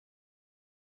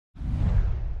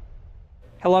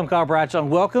Hello, I'm Kyle Bradshaw, and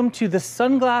welcome to the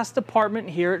sunglass department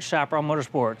here at Chaparral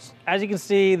Motorsports. As you can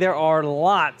see, there are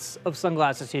lots of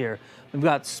sunglasses here. We've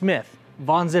got Smith,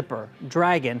 Von Zipper,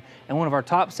 Dragon, and one of our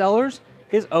top sellers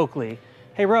is Oakley.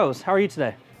 Hey Rose, how are you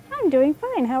today? I'm doing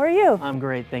fine, how are you? I'm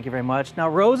great, thank you very much. Now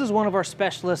Rose is one of our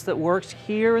specialists that works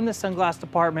here in the sunglass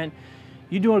department.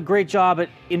 You do a great job at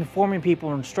informing people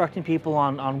and instructing people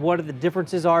on what the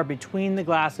differences are between the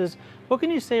glasses. What can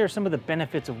you say are some of the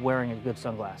benefits of wearing a good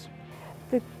sunglass?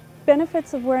 The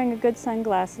benefits of wearing a good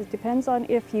sunglasses depends on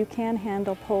if you can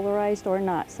handle polarized or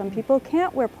not. Some people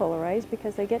can't wear polarized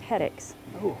because they get headaches.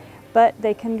 Ooh. But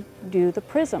they can do the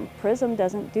prism. Prism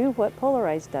doesn't do what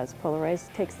polarized does.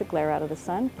 Polarized takes the glare out of the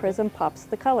sun. Prism pops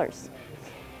the colors.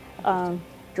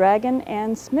 Dragon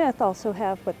and Smith also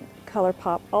have what color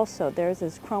pop also. Theirs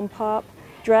is chrome pop.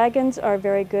 Dragons are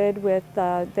very good with,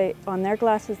 on their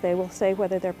glasses they will say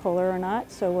whether they're polar or not,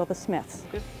 so will the Smiths.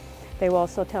 Okay. They will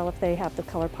also tell if they have the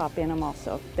color pop in them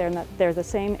also. They're the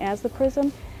same as the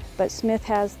prism, but Smith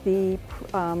has the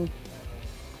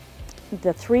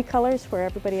three colors where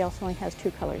everybody else only has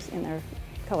two colors in their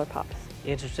color pops.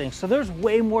 Interesting. So there's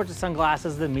way more to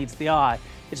sunglasses than meets the eye.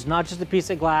 It's not just a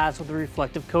piece of glass with a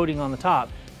reflective coating on the top.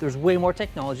 There's way more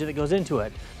technology that goes into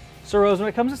it. So Rose, when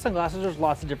it comes to sunglasses, there's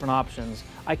lots of different options.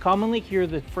 I commonly hear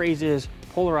the phrases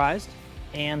polarized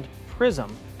and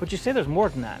prism, but you say there's more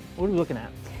than that. What are we looking at?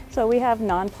 So we have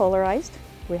non-polarized,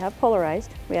 we have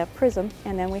polarized, we have prism,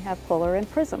 and then we have polar and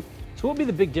prism. So what would be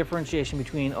the big differentiation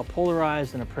between a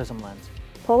polarized and a prism lens?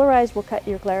 Polarized will cut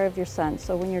your glare of your sun.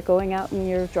 So when you're going out and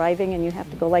you're driving and you have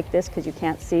to go like this because you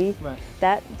can't see,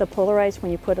 right. The polarized,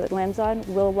 when you put a lens on,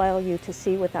 will allow you to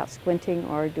see without squinting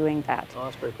or doing that. Oh,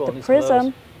 that's pretty cool. The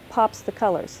prism pops the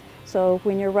colors. So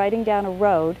when you're riding down a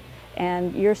road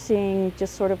and you're seeing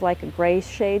just sort of like a gray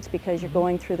shades because you're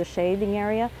going through the shading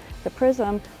area, the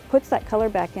prism puts that color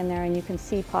back in there and you can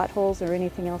see potholes or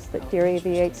anything else that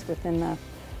deviates within the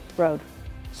road.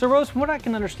 So Rose, from what I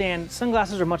can understand,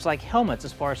 sunglasses are much like helmets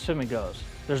as far as swimming goes.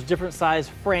 There's different size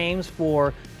frames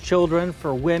for children,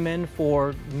 for women,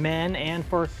 for men, and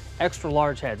for extra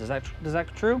large heads. Is that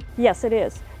true? Yes, it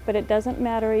is. But it doesn't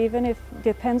matter, even if,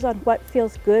 depends on what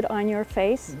feels good on your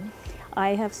face.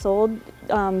 I have sold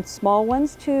small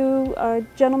ones to a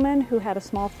gentleman who had a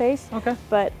small face,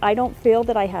 but I don't feel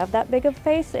that I have that big of a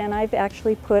face, and I've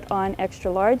actually put on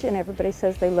extra large and everybody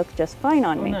says they look just fine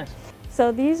on me. Nice.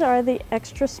 So these are the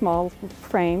extra small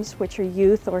frames, which are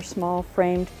youth or small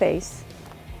framed face.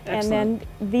 Excellent. And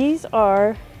then these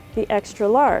are the extra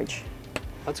large.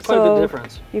 That's quite a big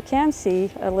difference. You can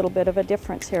see a little bit of a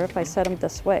difference here if I set them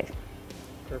this way.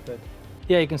 Perfect.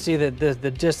 Yeah, you can see that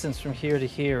the distance from here to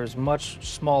here is much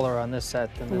smaller on this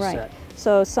set than this set.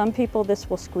 So some people this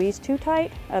will squeeze too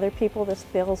tight, other people this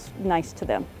feels nice to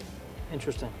them.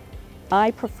 Interesting.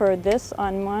 I prefer this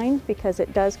on mine because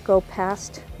it does go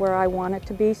past where I want it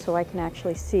to be so I can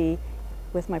actually see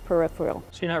with my peripheral.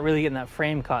 So you're not really getting that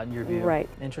frame caught in your view. Right.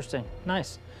 Interesting.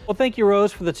 Nice. Well, thank you,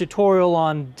 Rose, for the tutorial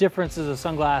on differences of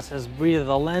sunglasses, either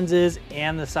the lenses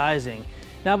and the sizing.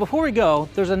 Now, before we go,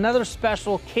 there's another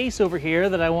special case over here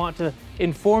that I want to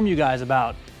inform you guys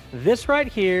about. This right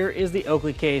here is the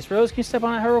Oakley case. Rose, can you step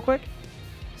on it real quick?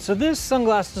 So this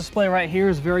sunglass display right here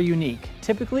is very unique.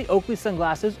 Typically, Oakley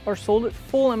sunglasses are sold at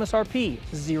full MSRP,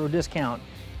 zero discount.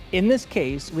 In this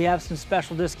case, we have some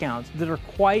special discounts that are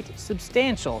quite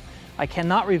substantial. I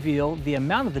cannot reveal the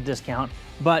amount of the discount,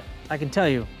 but I can tell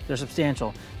you they're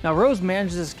substantial. Now, Rose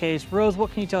manages this case. Rose,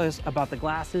 what can you tell us about the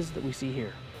glasses that we see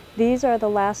here? These are the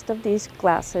last of these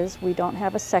glasses. We don't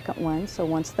have a second one, so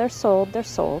once they're sold, they're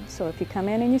sold. So if you come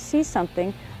in and you see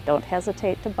something, don't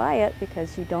hesitate to buy it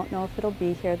because you don't know if it'll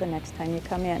be here the next time you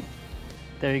come in.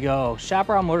 There you go.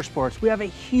 Chaparral Motorsports. We have a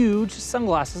huge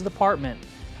sunglasses department.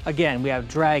 Again, we have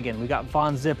Dragon, we got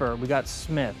Von Zipper, we got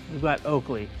Smith, we've got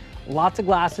Oakley. Lots of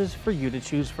glasses for you to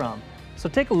choose from. So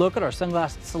take a look at our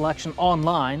sunglass selection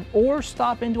online or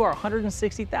stop into our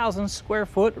 160,000 square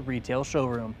foot retail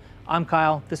showroom. I'm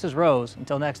Kyle, this is Rose.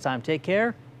 Until next time, take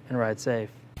care and ride safe.